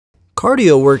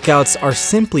Cardio workouts are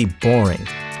simply boring.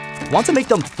 Want to make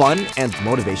them fun and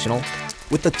motivational?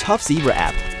 With the Tough Zebra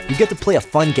app, you get to play a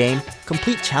fun game,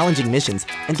 complete challenging missions,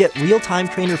 and get real-time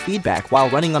trainer feedback while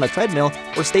running on a treadmill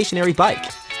or stationary bike.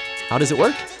 How does it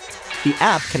work? The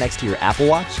app connects to your Apple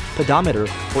Watch, pedometer,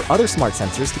 or other smart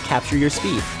sensors to capture your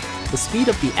speed. The speed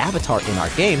of the avatar in our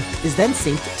game is then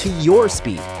synced to your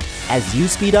speed. As you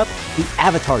speed up, the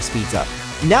avatar speeds up.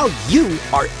 Now you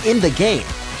are in the game.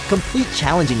 Complete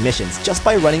challenging missions just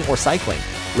by running or cycling.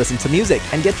 Listen to music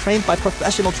and get trained by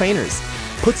professional trainers.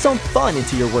 Put some fun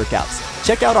into your workouts.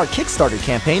 Check out our Kickstarter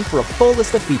campaign for a full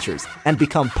list of features and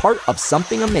become part of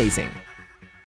something amazing.